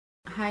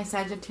Hi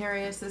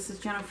Sagittarius, this is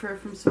Jennifer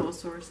from Soul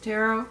Source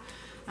Tarot.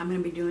 I'm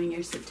going to be doing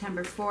your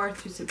September 4th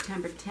through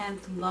September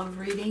 10th love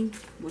reading.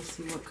 We'll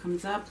see what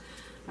comes up.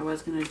 I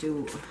was going to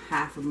do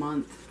half a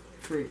month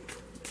for,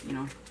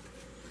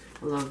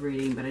 a love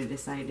reading, but I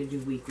decided to do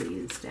weekly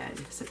instead.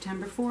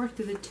 September 4th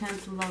through the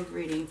 10th love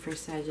reading for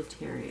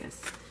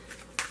Sagittarius.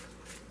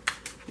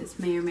 This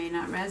may or may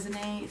not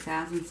resonate.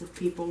 Thousands of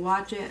people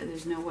watch it.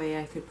 There's no way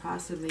I could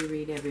possibly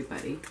read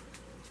everybody.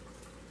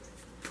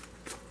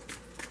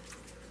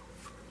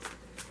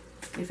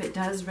 If it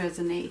does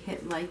resonate,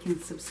 hit like and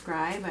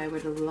subscribe. I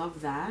would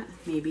love that.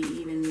 Maybe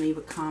even leave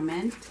a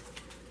comment.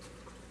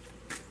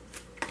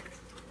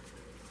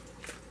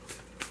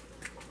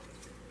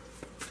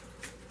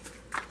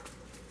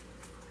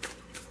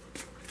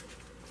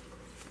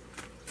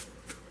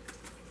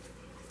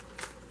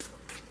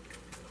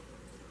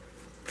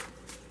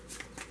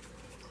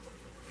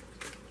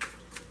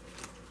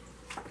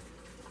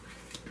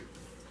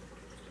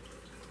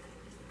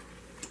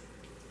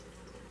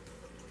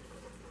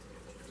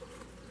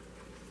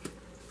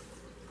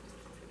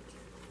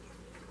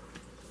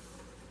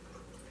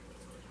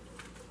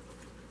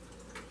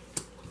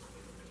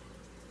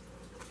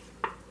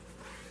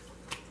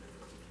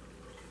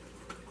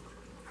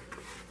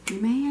 You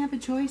may have a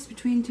choice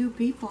between two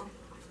people.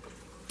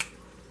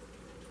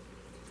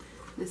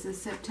 This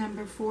is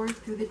September 4th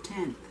through the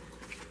 10th.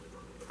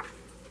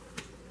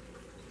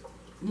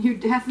 You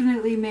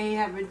definitely may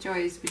have a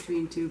choice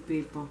between two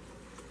people.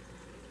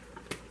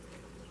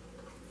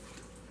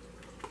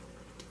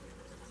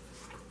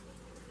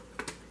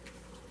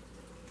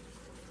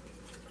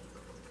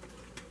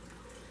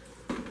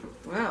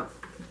 Well,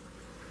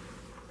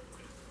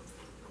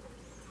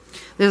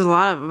 there's a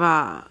lot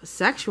of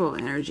sexual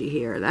energy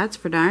here. That's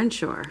for darn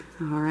sure.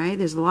 All right.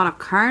 There's a lot of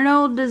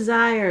carnal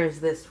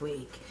desires this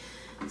week.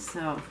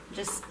 So,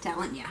 just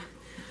telling you.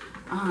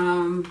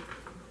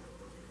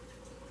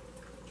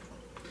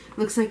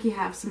 Looks like you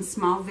have some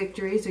small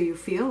victories, or you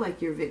feel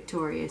like you're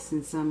victorious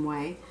in some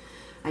way.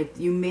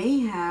 You may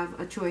have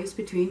a choice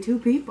between two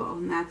people,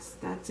 and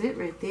that's it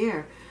right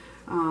there.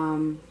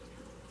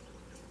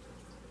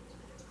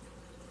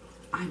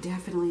 I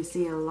definitely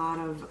see a lot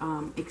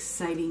of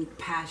exciting,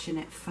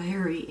 passionate,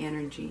 fiery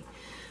energy.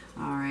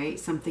 All right,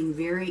 something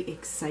very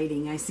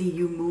exciting. I see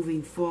you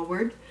moving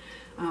forward.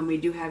 We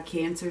do have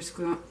Cancer,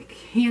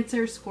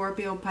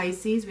 Scorpio,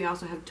 Pisces. We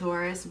also have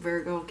Taurus,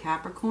 Virgo,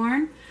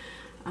 Capricorn.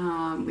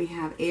 We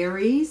have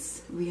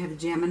Aries. We have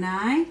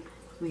Gemini.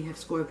 We have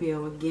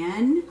Scorpio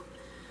again.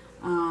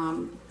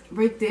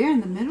 Right there in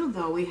the middle,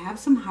 though, we have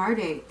some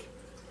heartache.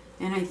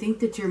 And I think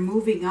that you're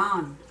moving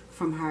on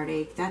from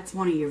heartache. That's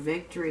one of your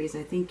victories.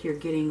 I think you're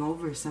getting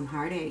over some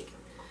heartache.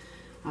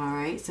 All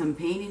right, some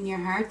pain in your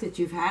heart that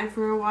you've had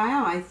for a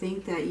while. I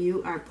think that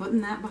you are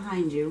putting that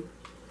behind you.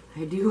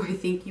 I do. I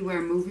think you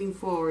are moving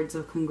forward,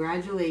 so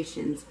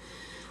congratulations.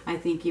 I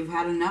think you've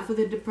had enough of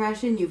the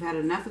depression. You've had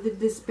enough of the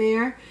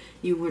despair.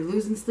 You were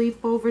losing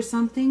sleep over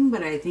something,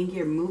 but I think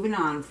you're moving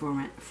on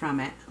from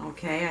it.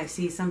 Okay, I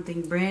see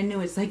something brand new.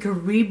 It's like a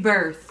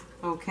rebirth.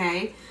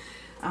 Okay.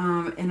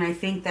 And I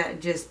think that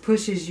just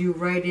pushes you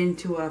right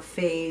into a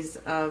phase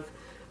of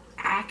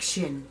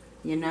action,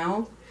 you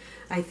know.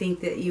 I think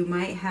that you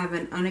might have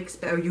an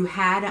unexpected, or you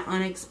had an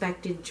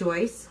unexpected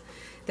choice,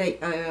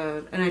 that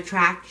an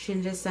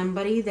attraction to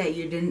somebody that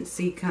you didn't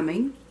see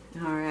coming.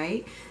 All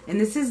right.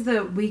 And this is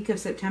the week of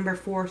September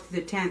 4th to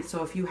the 10th.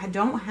 So if you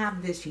don't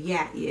have this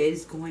yet, it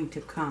is going to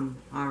come.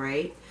 All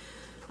right.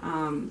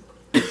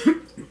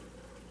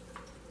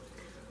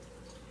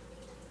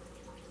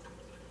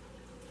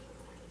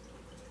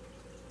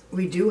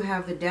 We do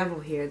have the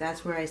devil here.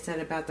 That's where I said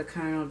about the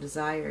carnal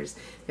desires.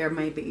 There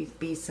might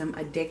be some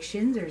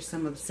addictions or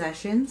some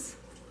obsessions,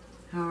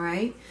 all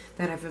right,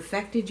 that have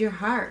affected your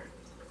heart,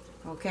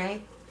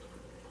 okay?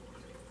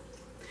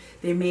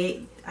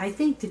 I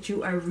think that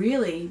you are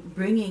really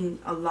bringing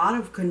a lot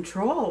of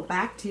control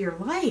back to your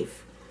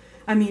life.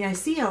 I mean, I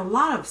see a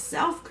lot of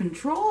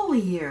self-control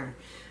here,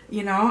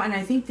 you know, and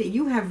I think that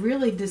you have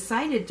really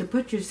decided to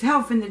put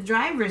yourself in the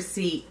driver's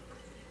seat.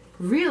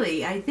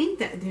 Really, I think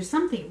that there's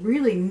something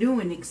really new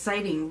and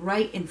exciting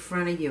right in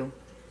front of you.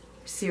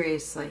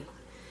 Seriously.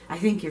 I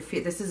think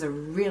this is a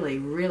really,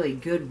 really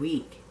good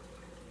week.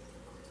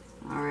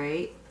 All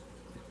right.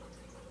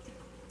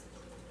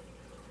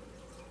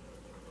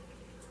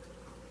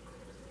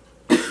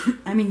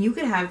 I mean, you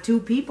could have two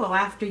people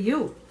after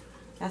you.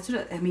 That's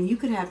what I mean. You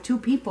could have two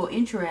people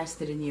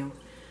interested in you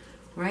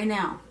right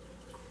now.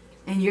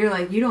 And you're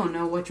like, you don't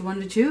know which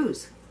one to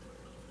choose.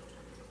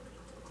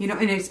 You know,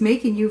 and it's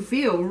making you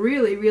feel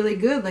really, really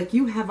good. Like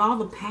you have all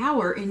the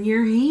power in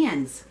your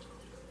hands.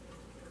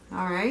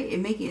 All right?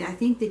 I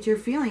think that you're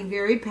feeling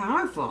very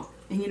powerful.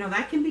 And, you know,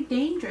 that can be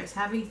dangerous.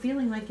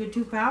 Feeling like you're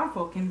too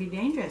powerful can be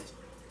dangerous.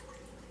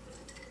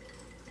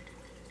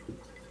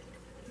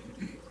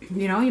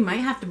 You know, you might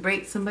have to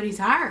break somebody's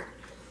heart.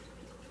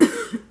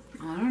 I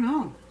don't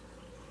know.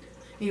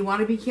 You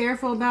want to be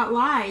careful about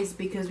lies,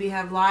 because we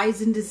have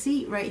lies and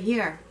deceit right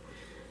here.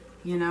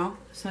 You know,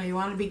 so you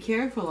want to be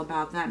careful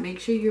about that. Make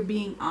sure you're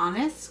being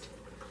honest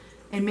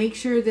And make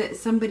sure that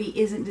somebody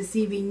isn't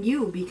deceiving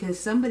you, because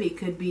somebody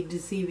could be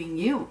deceiving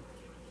you.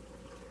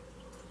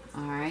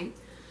 All right.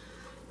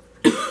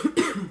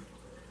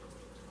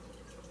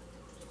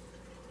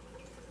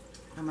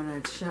 I'm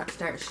going to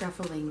start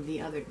shuffling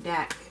the other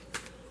deck.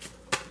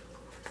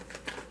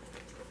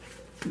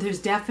 There's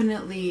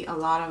definitely a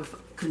lot of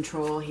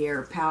control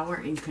here, power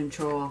and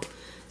control.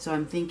 So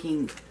I'm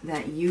thinking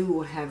that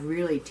you have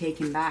really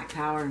taken back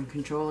power and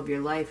control of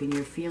your life, and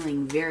you're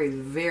feeling very,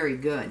 very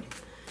good.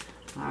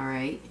 All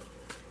right.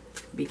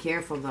 Be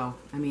careful, though.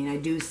 I mean, I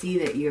do see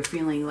that you're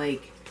feeling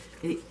like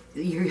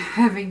you're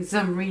having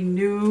some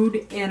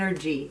renewed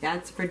energy.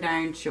 That's for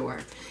darn sure.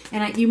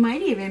 And you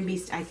might even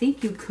be, I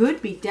think you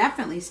could be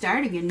definitely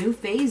starting a new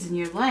phase in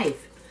your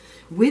life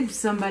with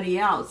somebody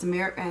else.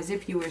 As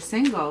if you were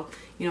single,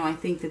 you know, I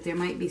think that there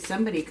might be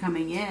somebody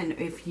coming in.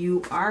 If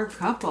you are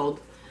coupled,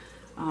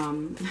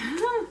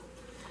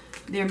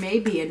 there may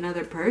be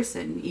another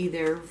person,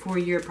 either for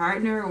your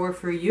partner or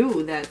for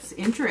you, that's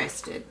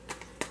interested.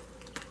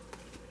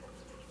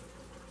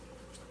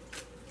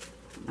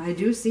 I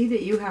do see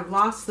that you have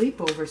lost sleep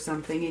over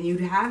something, and you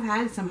have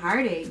had some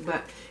heartache,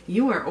 but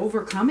you are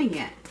overcoming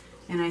it.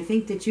 And I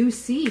think that you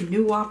see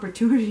new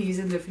opportunities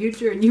in the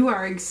future, and you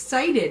are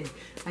excited.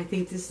 I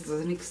think this is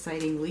an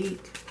exciting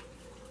week.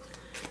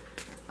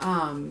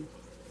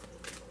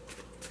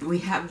 We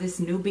have this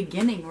new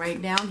beginning right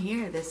down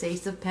here, this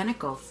Ace of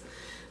Pentacles.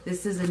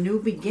 This is a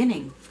new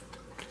beginning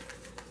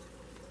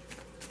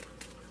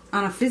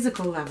on a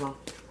physical level.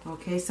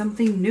 Okay,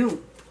 something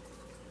new.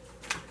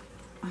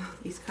 Oh,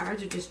 these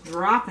cards are just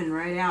dropping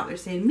right out. They're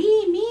saying,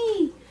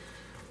 me.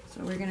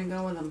 So we're going to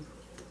go with them.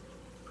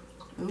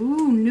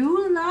 Ooh,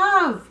 new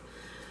love.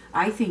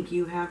 I think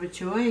you have a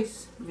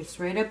choice. It's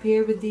right up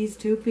here with these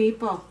two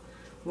people.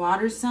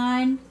 Water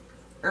sign,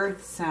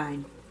 earth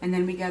sign. And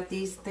then we got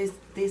these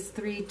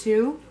three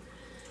too.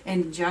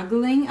 And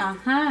juggling,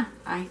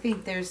 I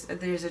think there's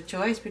a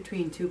choice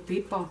between two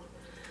people.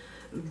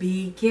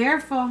 Be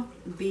careful.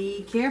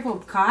 Be careful.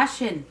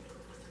 Caution.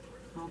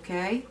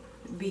 Okay?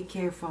 Be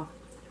careful.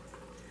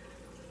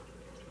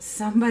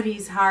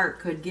 Somebody's heart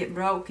could get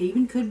broke.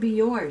 Even could be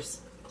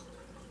yours.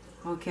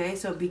 Okay?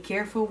 So be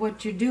careful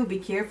what you do. Be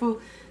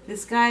careful.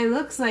 This guy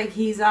looks like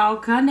he's all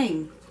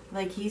cunning.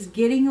 Like he's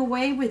getting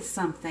away with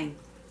something.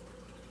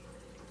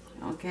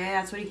 Okay?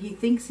 That's what he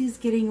thinks, he's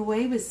getting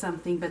away with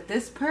something. But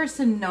this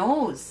person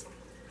knows.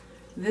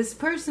 This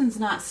person's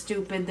not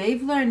stupid.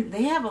 They've learned.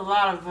 They have a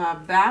lot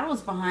of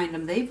battles behind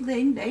them.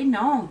 They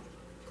know.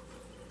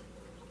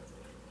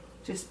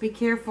 Just be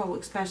careful,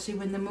 especially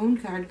when the moon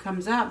card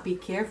comes up. Be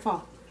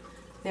careful.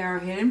 There are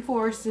hidden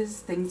forces.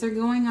 Things are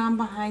going on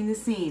behind the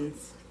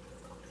scenes.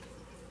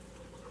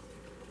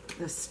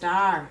 The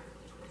Star.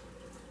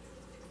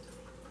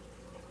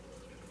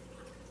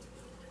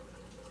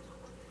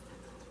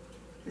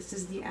 This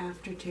is the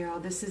after tarot.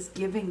 This is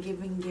giving,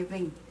 giving,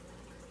 giving.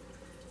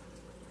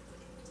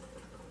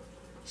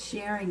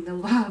 Sharing the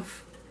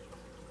love.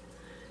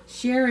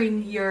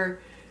 Sharing your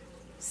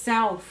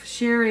self.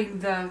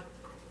 Sharing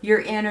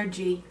your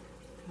energy.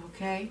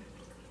 Okay?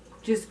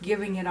 Just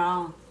giving it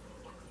all.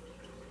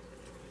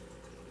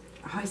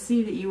 I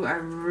see that you are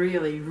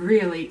really,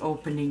 really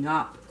opening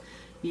up.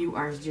 You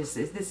are just,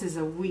 this is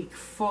a week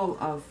full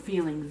of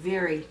feeling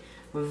very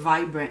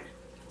vibrant.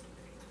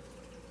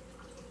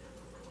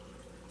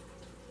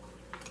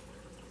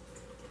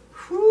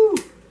 Whew.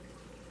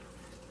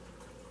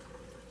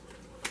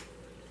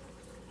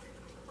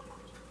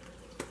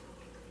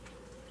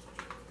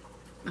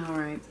 All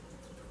right.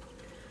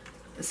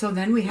 So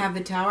then we have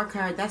the Tower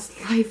card. That's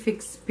life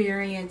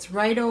experience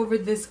right over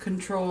this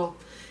control.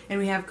 And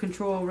we have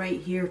control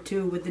right here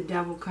too with the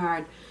Devil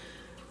card.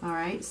 All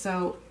right.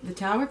 So the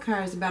Tower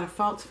card is about a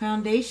false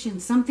foundation.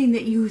 Something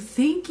that you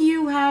think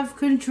you have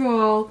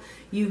control.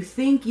 You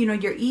think, you know,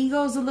 your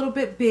ego's a little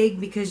bit big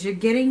because you're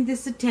getting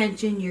this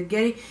attention.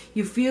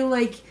 You feel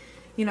like,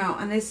 you know,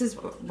 and this is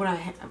what I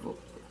have.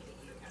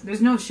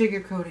 There's no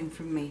sugarcoating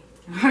from me.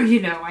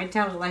 You know, I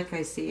tell it like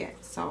I see it.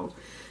 So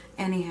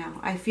anyhow,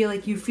 I feel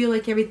like you feel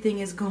like everything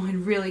is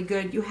going really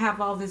good. You have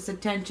all this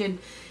attention,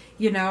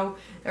 you know,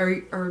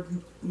 or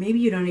maybe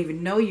you don't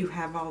even know you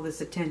have all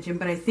this attention,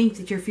 but I think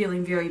that you're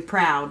feeling very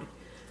proud.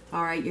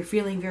 All right, you're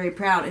feeling very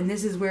proud, and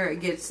this is where it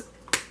gets,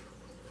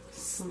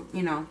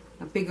 you know,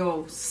 a big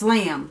old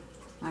slam.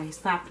 I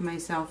slapped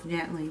myself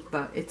gently,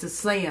 but it's a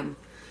slam.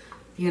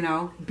 You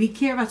know, be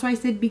careful. That's why I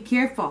said be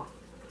careful.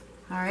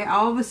 All right,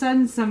 all of a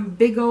sudden some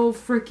big old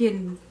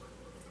freaking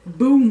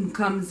boom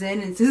comes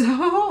in and says,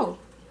 oh,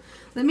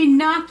 let me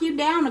knock you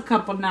down a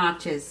couple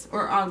notches,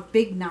 or a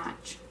big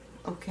notch,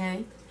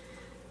 okay?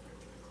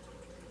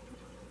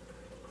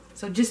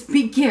 So just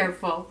be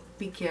careful.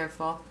 Be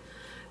careful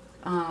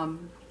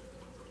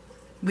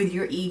with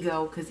your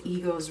ego, because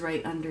ego's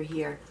right under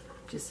here.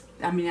 Just,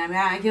 I mean,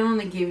 I can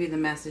only give you the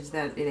message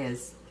that it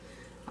is.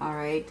 All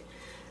right?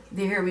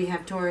 Here we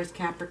have Taurus,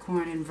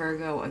 Capricorn, and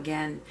Virgo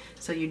again.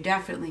 So you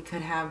definitely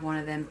could have one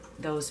of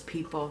those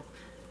people,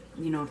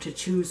 you know, to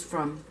choose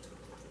from.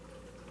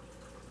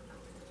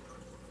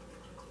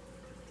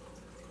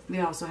 We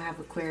also have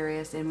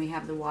Aquarius, and we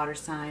have the water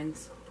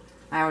signs.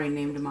 I already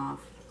named them off.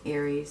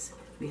 Aries.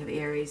 We have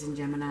Aries and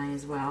Gemini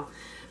as well.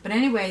 But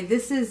anyway,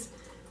 this is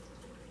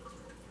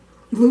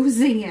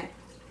losing it.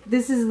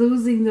 This is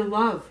losing the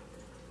love.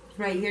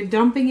 Right? You're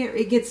dumping it.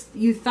 It gets,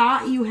 you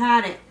thought you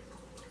had it.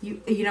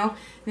 You know,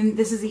 and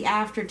this is the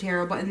after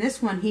tarot, but in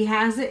this one he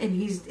has it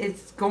and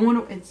it's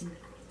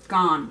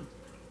gone.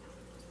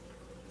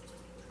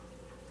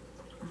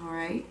 All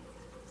right.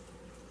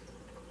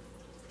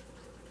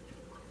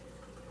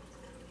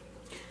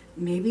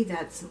 Maybe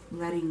that's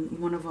letting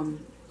one of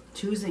them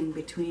choosing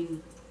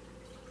between,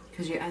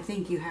 because I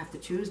think you have to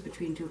choose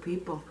between two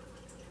people.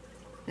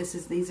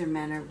 These are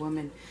men or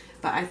women,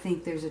 but I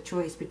think there's a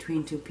choice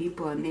between two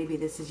people, and maybe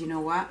this is, you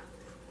know what?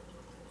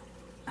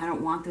 I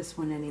don't want this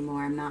one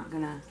anymore. I'm not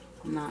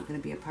gonna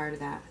be a part of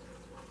that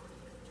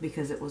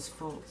because it was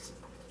false.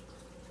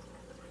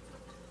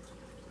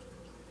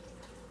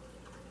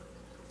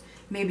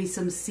 Maybe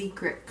some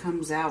secret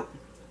comes out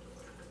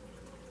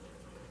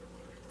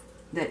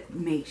that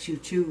makes you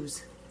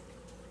choose.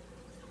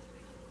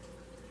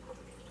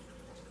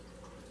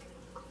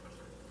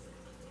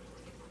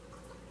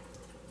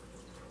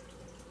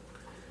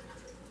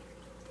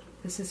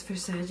 This is for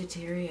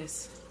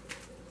Sagittarius.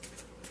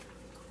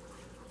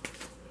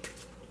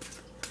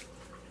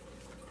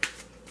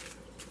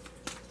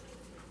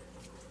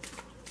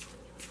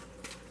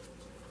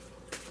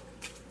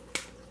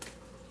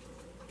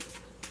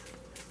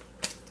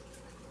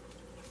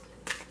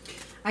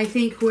 I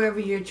think whoever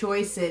your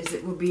choice is,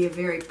 it will be a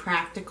very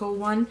practical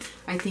one.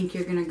 I think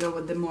you're going to go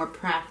with the more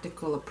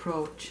practical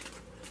approach.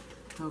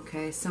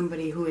 Okay,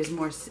 somebody who is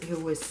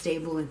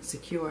stable and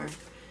secure.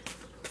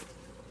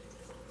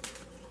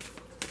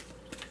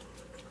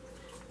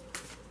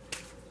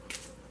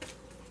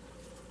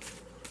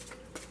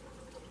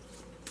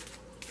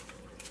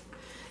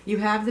 You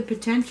have the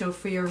potential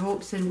for your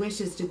hopes and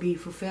wishes to be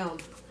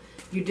fulfilled.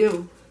 You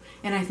do.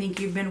 And I think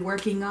you've been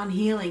working on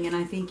healing, and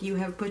I think you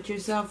have put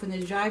yourself in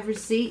the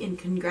driver's seat, and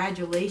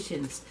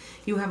congratulations.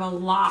 You have a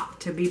lot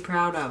to be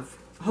proud of.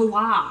 A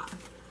lot.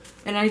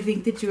 And I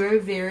think that you are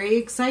very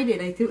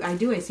excited. I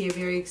do. I see a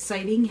very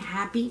exciting,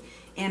 happy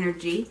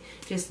energy.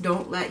 Just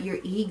don't let your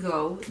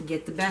ego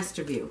get the best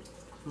of you.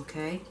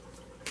 Okay?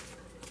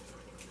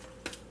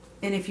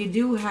 And if you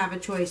do have a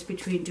choice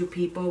between two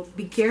people,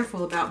 be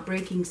careful about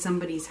breaking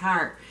somebody's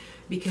heart,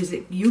 because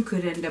you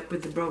could end up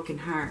with a broken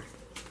heart.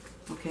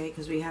 Okay,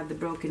 because we have the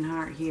broken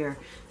heart here.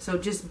 So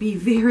just be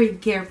very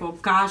careful.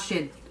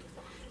 Caution.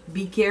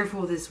 Be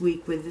careful this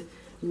week with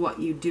what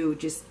you do.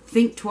 Just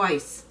think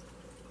twice.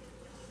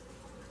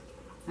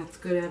 That's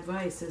good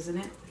advice, isn't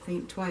it?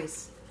 Think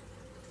twice.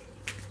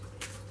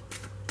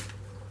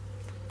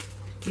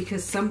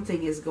 Because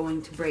something is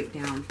going to break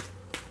down.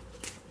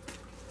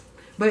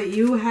 But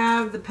you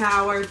have the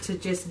power to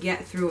just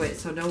get through it,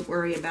 so don't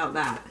worry about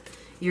that.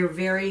 You're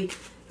very,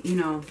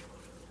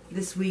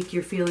 this week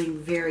you're feeling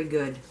very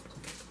good.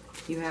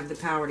 You have the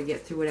power to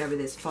get through whatever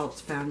this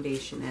false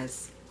foundation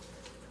is.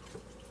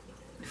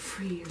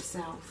 Free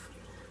yourself.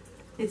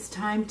 It's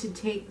time to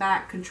take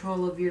back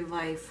control of your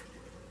life.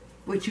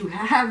 What you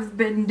have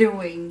been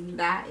doing,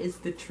 that is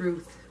the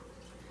truth.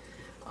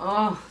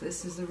 Oh,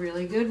 this is a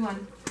really good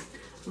one.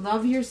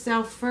 Love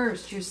yourself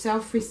first. Your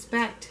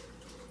self-respect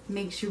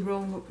makes you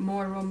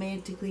more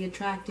romantically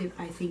attractive.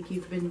 I think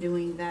you've been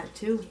doing that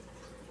too.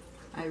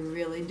 I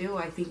really do.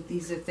 I think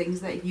these are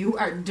things that you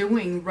are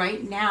doing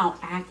right now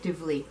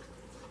actively.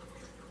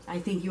 I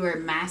think you are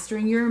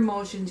mastering your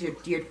emotions.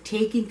 You're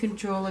taking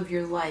control of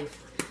your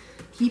life.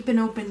 Keep an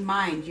open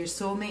mind. Your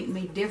soulmate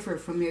may differ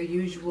from your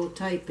usual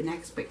type and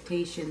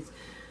expectations.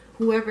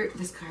 Whoever,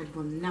 this card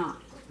will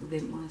not,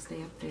 didn't want to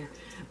stay up there.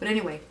 But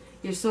anyway,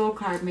 your soul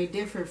card may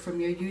differ from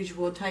your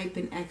usual type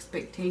and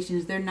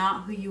expectations. They're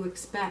not who you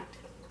expect.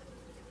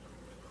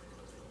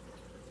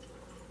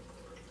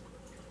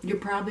 You're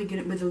probably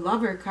going to, with the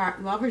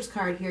lover's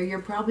card here,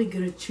 you're probably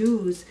going to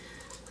choose.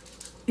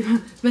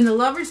 When the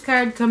lover's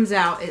card comes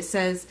out, it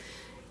says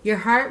your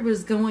heart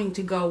was going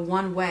to go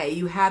one way.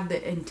 You had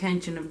the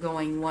intention of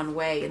going one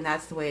way, and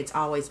that's the way it's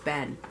always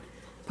been.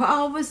 But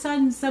all of a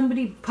sudden,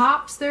 somebody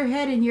pops their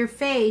head in your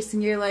face,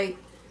 and you're like,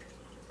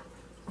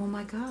 oh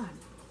my God.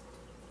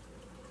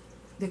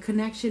 The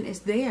connection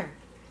is there.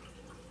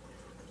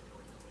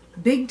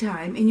 Big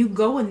time, and you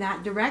go in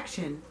that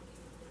direction.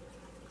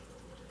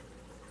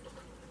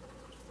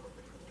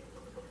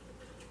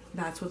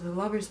 That's what the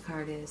lover's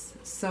card is.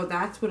 So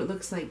that's what it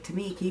looks like to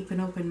me. Keep an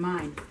open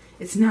mind.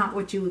 It's not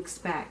what you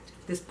expect.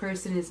 This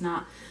person is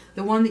not,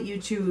 the one that you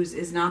choose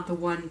is not the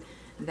one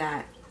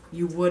that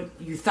you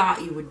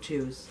thought you would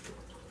choose.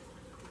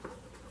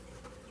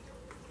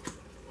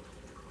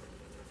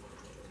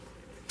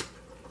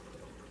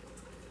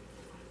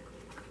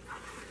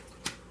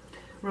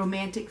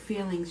 Romantic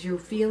feelings. Your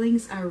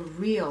feelings are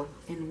real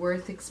and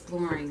worth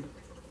exploring.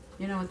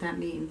 You know what that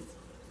means.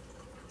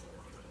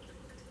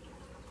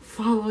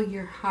 Follow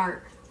your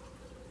heart.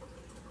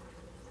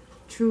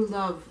 True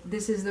love.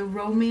 This is the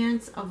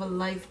romance of a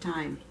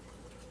lifetime.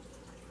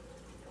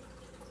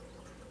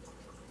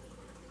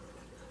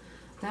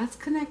 That's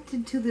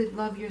connected to the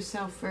love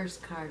yourself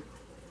first card.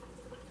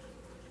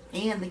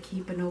 And the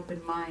keep an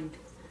open mind.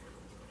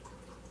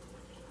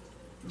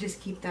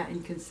 Just keep that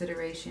in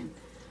consideration.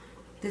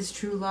 This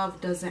true love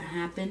doesn't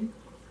happen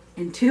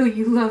until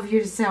you love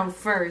yourself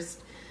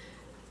first.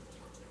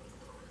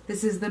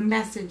 This is the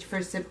message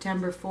for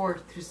September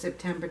 4th through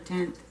September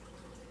 10th.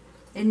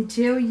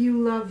 Until you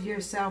love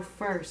yourself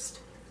first.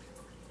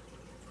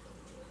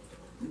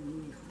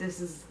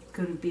 This is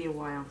going to be a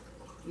while.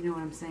 You know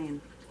what I'm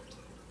saying?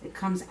 It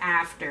comes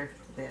after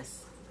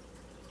this.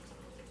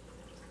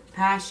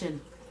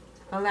 Passion.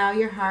 Allow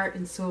your heart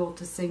and soul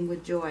to sing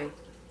with joy.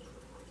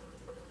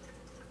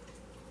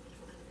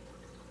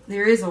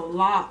 There is a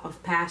lot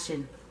of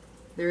passion.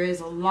 There is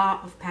a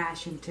lot of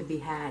passion to be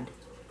had.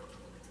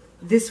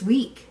 This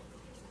week.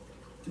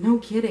 No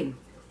kidding.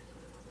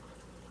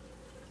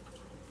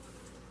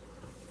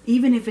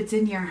 Even if it's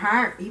in your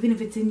heart, even if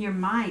it's in your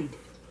mind.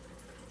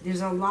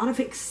 There's a lot of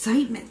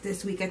excitement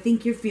this week. I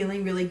think you're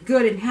feeling really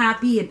good and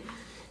happy and,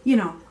 you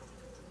know,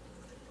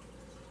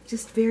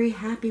 just very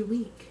happy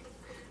week.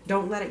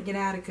 Don't let it get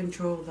out of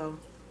control, though.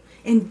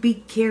 And be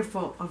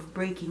careful of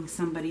breaking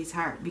somebody's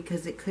heart,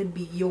 because it could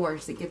be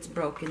yours that gets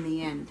broke in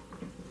the end.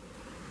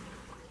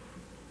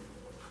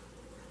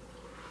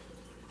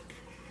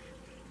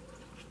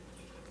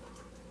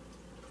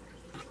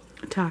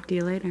 Talk to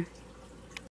you later.